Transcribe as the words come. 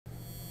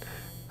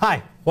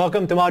Hi,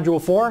 welcome to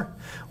Module 4.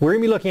 We're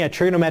going to be looking at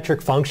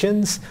trigonometric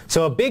functions.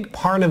 So a big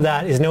part of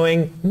that is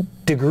knowing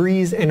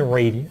degrees and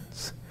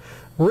radians.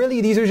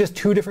 Really, these are just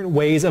two different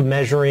ways of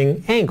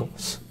measuring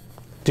angles.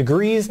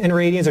 Degrees and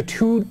radians are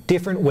two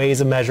different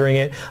ways of measuring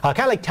it. Kind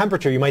of like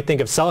temperature, you might think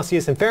of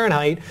Celsius and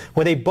Fahrenheit,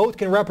 where they both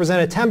can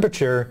represent a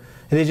temperature,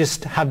 and they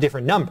just have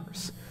different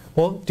numbers.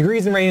 Well,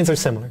 degrees and radians are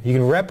similar. You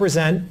can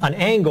represent an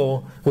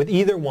angle with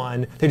either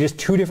one. They're just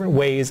two different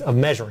ways of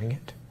measuring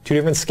it, two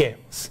different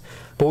scales.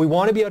 But we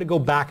want to be able to go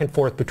back and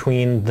forth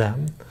between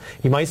them.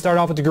 You might start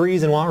off with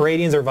degrees and want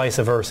radians or vice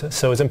versa.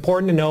 So it's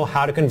important to know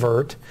how to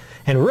convert.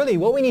 And really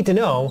what we need to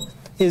know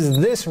is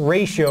this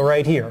ratio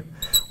right here.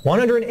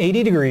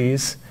 180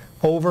 degrees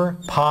over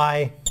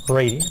pi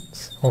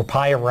radians, or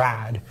pi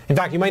rad. In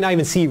fact, you might not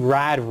even see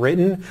rad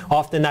written.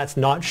 Often that's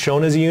not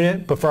shown as a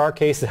unit, but for our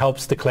case it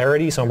helps the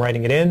clarity, so I'm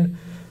writing it in.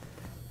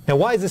 Now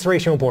why is this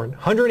ratio important?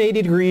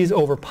 180 degrees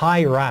over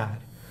pi rad.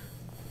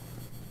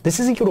 This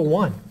is equal to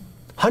 1.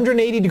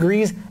 180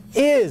 degrees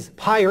is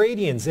pi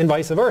radians and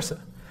vice versa.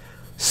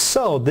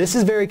 So this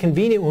is very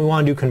convenient when we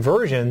want to do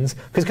conversions,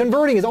 because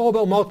converting is all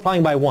about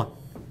multiplying by 1.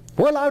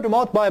 We're allowed to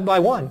multiply by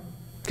 1,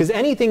 because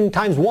anything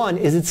times 1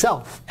 is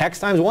itself. X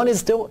times 1 is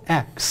still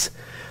X.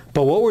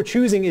 But what we're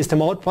choosing is to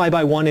multiply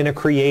by 1 in a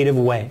creative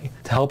way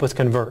to help us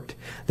convert.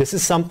 This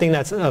is something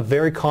that's a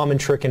very common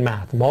trick in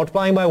math.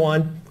 Multiplying by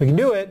 1, we can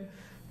do it,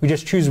 we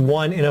just choose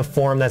 1 in a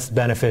form that's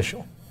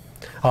beneficial.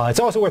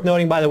 It's also worth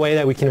noting, by the way,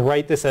 that we can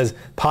write this as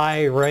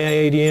pi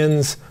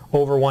radians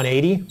over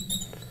 180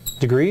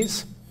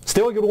 degrees.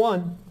 Still equal to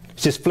 1.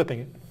 It's just flipping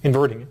it,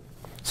 inverting it.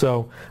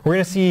 So we're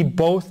going to see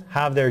both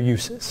have their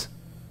uses,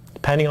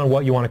 depending on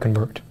what you want to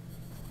convert.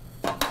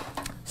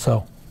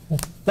 So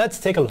let's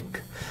take a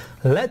look.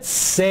 Let's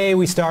say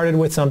we started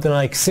with something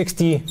like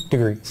 60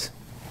 degrees.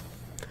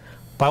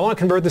 But I want to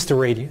convert this to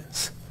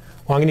radians.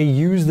 Well, I'm going to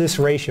use this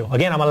ratio.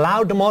 Again, I'm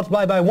allowed to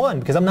multiply by 1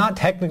 because I'm not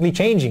technically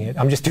changing it.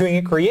 I'm just doing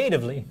it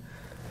creatively.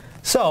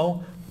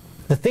 So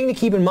the thing to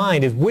keep in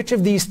mind is which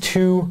of these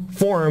two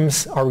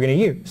forms are we going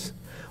to use?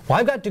 Well,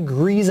 I've got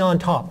degrees on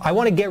top. I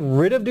want to get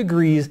rid of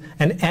degrees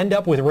and end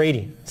up with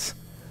radians.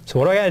 So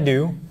what do I got to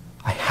do?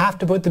 I have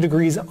to put the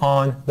degrees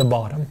on the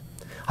bottom.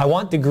 I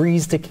want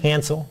degrees to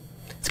cancel.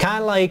 It's kind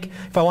of like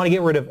if I want to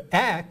get rid of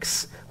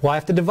x, well, I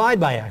have to divide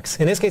by x.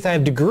 In this case, I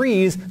have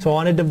degrees, so I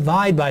want to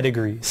divide by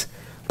degrees.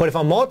 But if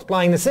I'm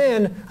multiplying this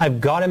in, I've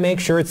got to make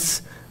sure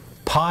it's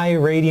pi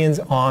radians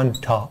on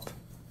top.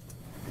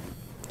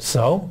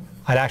 So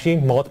I'd actually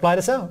multiply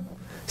this out.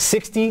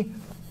 60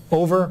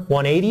 over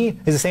 180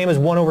 is the same as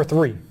 1 over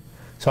 3.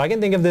 So I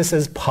can think of this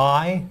as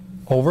pi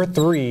over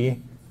 3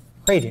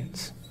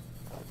 radians.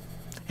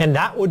 And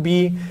that would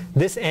be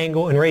this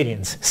angle in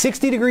radians.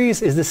 60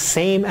 degrees is the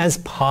same as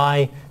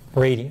pi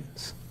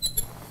radians.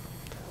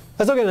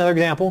 Let's look at another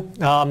example.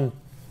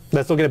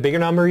 Let's look at a bigger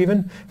number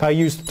even. If I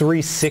use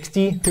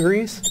 360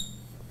 degrees,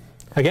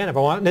 again, if I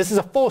want, this is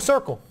a full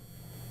circle.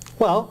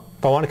 Well,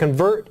 if I want to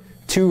convert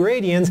to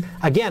radians,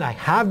 again, I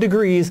have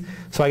degrees,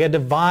 so I got to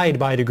divide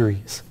by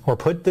degrees, or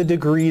put the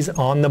degrees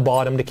on the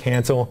bottom to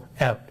cancel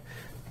out.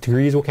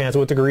 Degrees will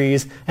cancel with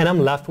degrees, and I'm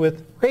left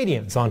with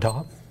radians on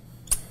top.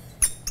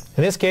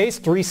 In this case,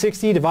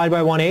 360 divided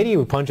by 180,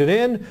 we punch it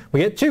in, we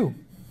get 2.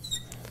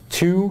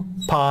 2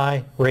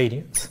 pi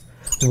radians.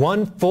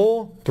 One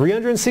full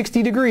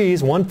 360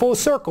 degrees, one full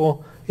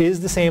circle,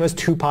 is the same as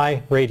 2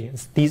 pi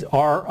radians. These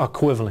are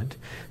equivalent.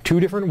 Two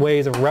different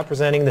ways of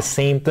representing the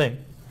same thing.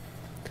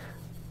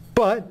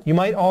 But you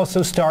might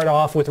also start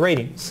off with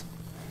radians.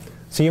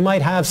 So you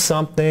might have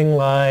something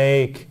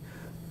like,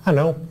 I don't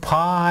know,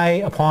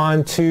 pi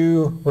upon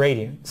 2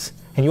 radians.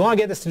 And you want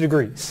to get this to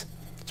degrees.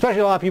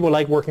 Especially a lot of people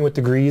like working with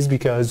degrees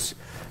because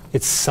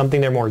it's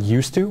something they're more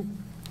used to.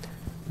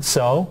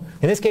 So,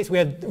 in this case we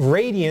have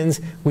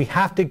radians, we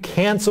have to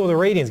cancel the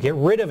radians, get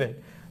rid of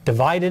it,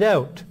 divide it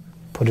out,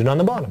 put it on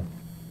the bottom.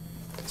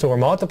 So we're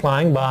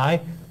multiplying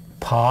by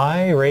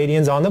pi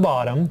radians on the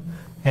bottom,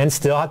 and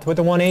still have to put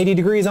the 180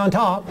 degrees on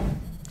top.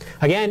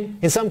 Again,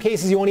 in some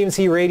cases you won't even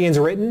see radians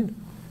written,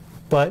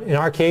 but in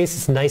our case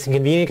it's nice and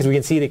convenient because we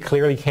can see they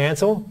clearly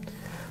cancel.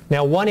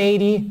 Now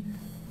 180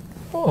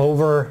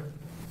 over,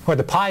 or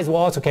the pi's will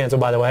also cancel,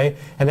 by the way,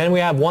 and then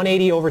we have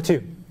 180 over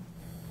 2.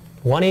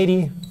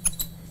 180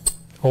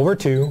 over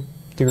 2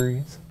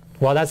 degrees.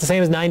 Well, that's the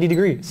same as 90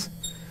 degrees.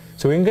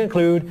 So we can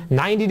conclude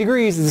 90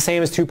 degrees is the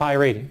same as 2 pi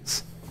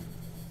radians.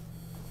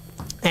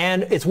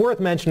 And it's worth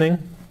mentioning,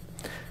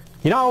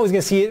 you're not always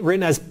going to see it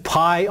written as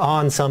pi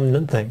on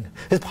something.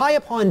 Because pi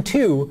upon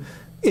 2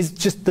 is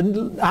just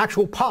the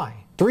actual pi.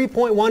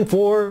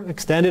 3.14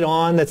 extended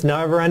on, that's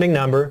never-ending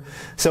number.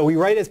 So we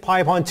write it as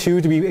pi upon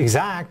 2 to be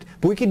exact,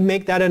 but we could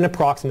make that an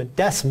approximate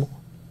decimal.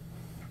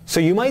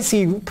 So you might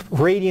see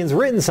radians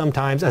written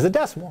sometimes as a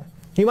decimal.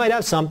 You might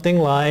have something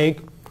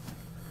like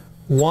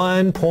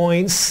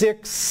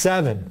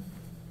 1.67.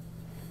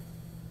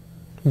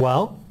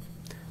 Well,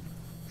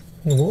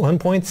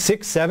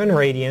 1.67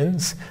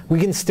 radians, we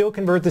can still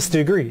convert this to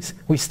degrees.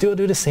 We still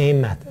do the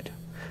same method.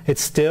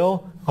 It's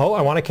still, oh,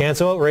 I want to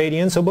cancel out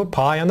radians, so put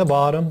pi on the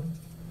bottom.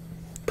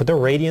 Put the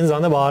radians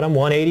on the bottom.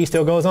 180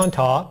 still goes on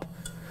top.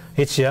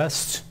 It's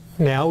just,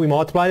 now we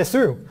multiply this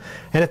through.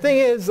 And the thing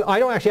is, I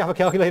don't actually have a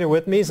calculator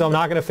with me, so I'm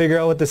not going to figure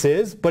out what this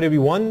is, but it'd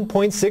be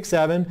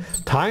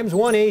 1.67 times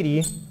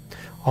 180,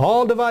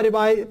 all divided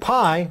by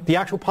pi. The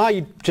actual pi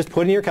you just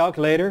put in your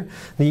calculator.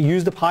 You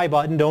use the pi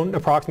button. Don't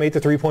approximate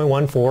the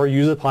 3.14.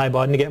 Use the pi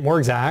button to get more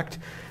exact.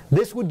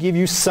 This would give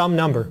you some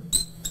number.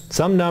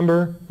 Some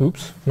number,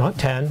 oops, not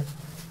 10.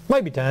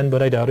 Might be 10,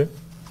 but I doubt it.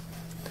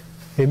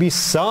 It'd be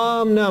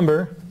some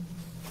number,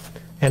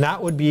 and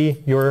that would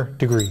be your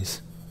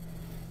degrees.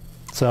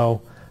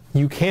 So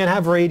you can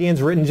have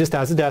radians written just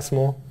as a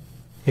decimal.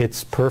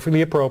 It's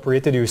perfectly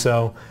appropriate to do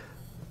so,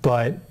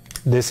 but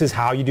this is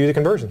how you do the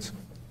conversions.